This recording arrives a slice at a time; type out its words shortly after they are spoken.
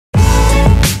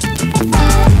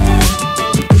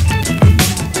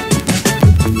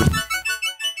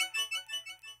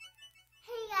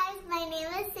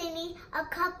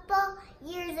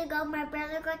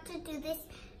got to do this,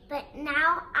 but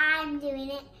now I'm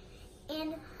doing it.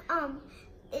 And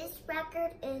this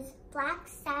record is Black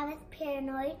Sabbath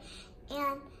Paranoid,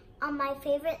 and my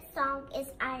favorite song is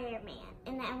Iron Man,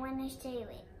 and I want to show you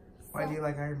it. Why do you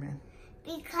like Iron Man?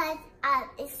 Because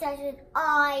it starts with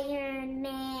Iron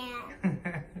Man.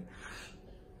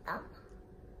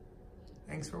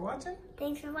 Thanks for watching.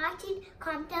 Thanks for watching.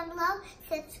 Comment down below,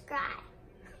 subscribe.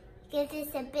 Give this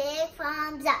a big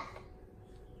thumbs up.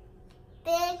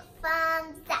 Big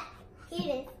thumbs up.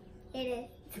 Here it is. Here it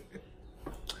is.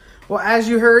 Well, as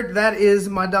you heard, that is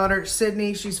my daughter,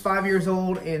 Sydney. She's 5 years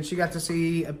old, and she got to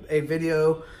see a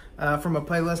video from a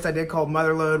playlist I did called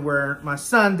Motherload, where my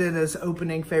son did his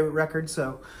opening favorite record.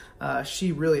 So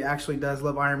she really actually does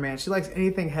love Iron Man. She likes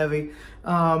anything heavy.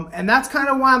 And that's kind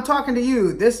of why I'm talking to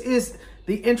you. This is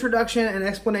the introduction and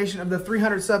explanation of the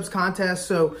 300 subs contest.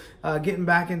 So getting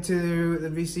back into the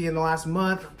VC in the last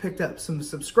month, picked up some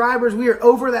subscribers. We are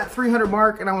over that 300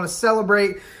 mark, and I want to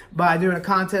celebrate by doing a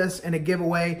contest and a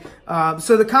giveaway.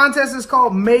 So the contest is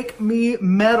called Make Me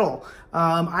Metal.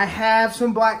 I have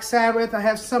some Black Sabbath, I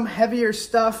have some heavier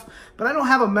stuff, but I don't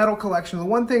have a metal collection. The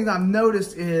one thing I've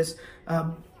noticed is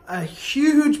a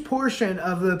huge portion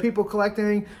of the people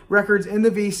collecting records in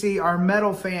the VC are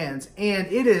metal fans, and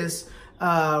it is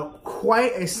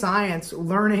quite a science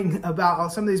learning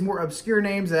about some of these more obscure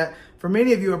names that for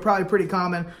many of you are probably pretty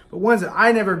common, but ones that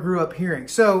I never grew up hearing.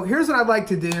 So here's what I'd like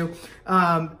to do.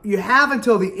 You have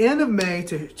until the end of May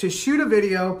to shoot a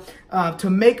video to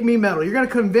Make Me Metal. You're gonna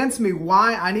convince me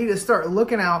why I need to start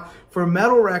looking out for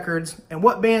metal records and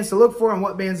what bands to look for and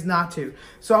what bands not to.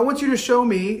 So I want you to show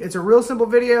me. It's a real simple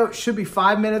video. It should be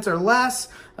 5 minutes or less.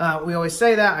 We always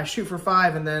say that. I shoot for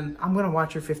 5, and then I'm gonna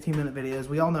watch your 15-minute videos.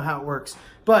 We all know how it works.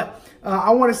 But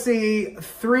I want to see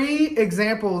 3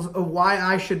 examples of why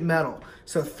I should metal.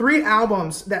 So 3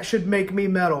 albums that should make me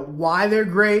metal. Why they're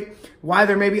great, why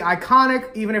they're maybe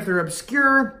iconic, even if they're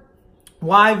obscure,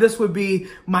 why this would be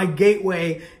my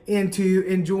gateway into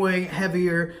enjoying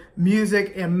heavier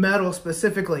music and metal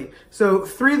specifically. So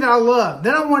 3 that I love.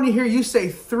 Then I want to hear you say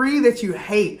 3 that you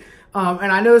hate.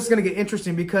 And I know it's going to get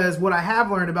interesting because what I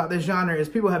have learned about this genre is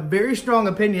people have very strong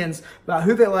opinions about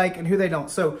who they like and who they don't.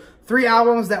 So 3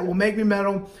 albums that will make me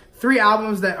metal, 3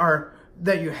 albums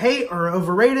that you hate or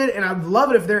overrated, and I'd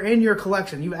love it if they're in your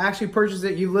collection. You actually purchased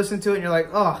it, you listened to it, and you're like,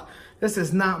 oh, this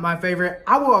is not my favorite.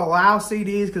 I will allow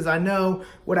CDs because I know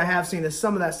what I have seen is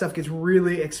some of that stuff gets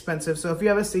really expensive. So if you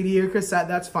have a CD or cassette,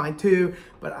 that's fine too.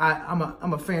 But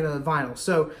I'm a fan of the vinyl.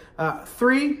 So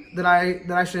 3 that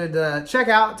I should check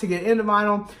out to get into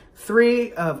vinyl.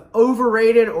 3 of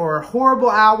overrated or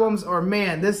horrible albums, or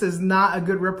man, this is not a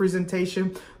good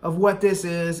representation of what this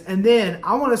is. And then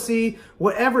I want to see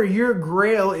whatever your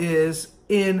grail is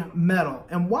in metal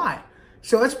and why.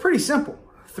 So it's pretty simple.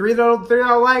 3 that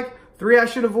I like, 3 I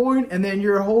should avoid, and then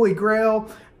your holy grail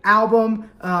album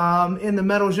in the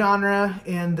metal genre,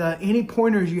 and any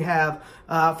pointers you have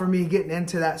for me getting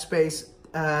into that space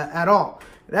at all.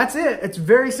 That's it. It's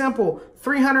very simple.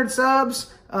 300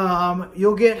 subs.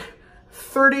 You'll get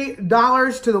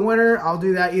 $30 to the winner. I'll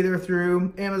do that either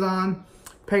through Amazon,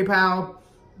 PayPal,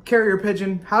 carrier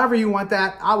pigeon, however you want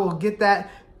that. I will get that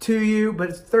to you, but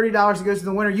it's $30 that goes to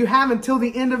the winner. You have until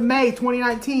the end of May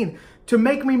 2019 to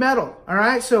make me metal. All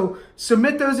right, so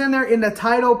submit those in there. In the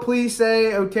title, please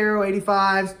say Otero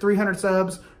 85, 300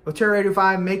 subs, Otero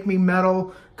 85, make me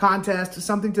metal contest,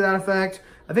 something to that effect.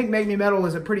 I think make me metal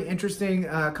is a pretty interesting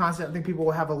concept. I think people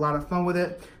will have a lot of fun with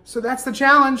it. So that's the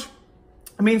challenge.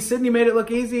 I mean, Sydney made it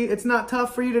look easy. It's not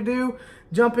tough for you to do.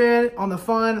 Jump in on the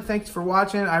fun. Thanks for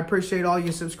watching. I appreciate all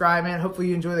you subscribing. Hopefully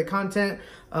you enjoy the content.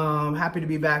 Happy to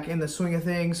be back in the swing of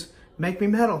things. Make me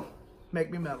metal. Make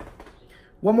me metal.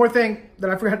 One more thing that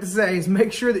I forgot to say is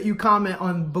make sure that you comment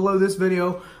on below this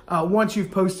video once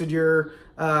you've posted your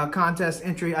contest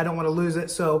entry. I don't want to lose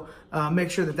it, so make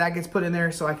sure that that gets put in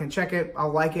there so I can check it.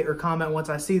 I'll like it or comment once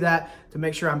I see that to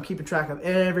make sure I'm keeping track of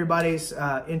everybody's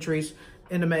entries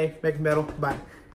into May. Make me metal. Bye.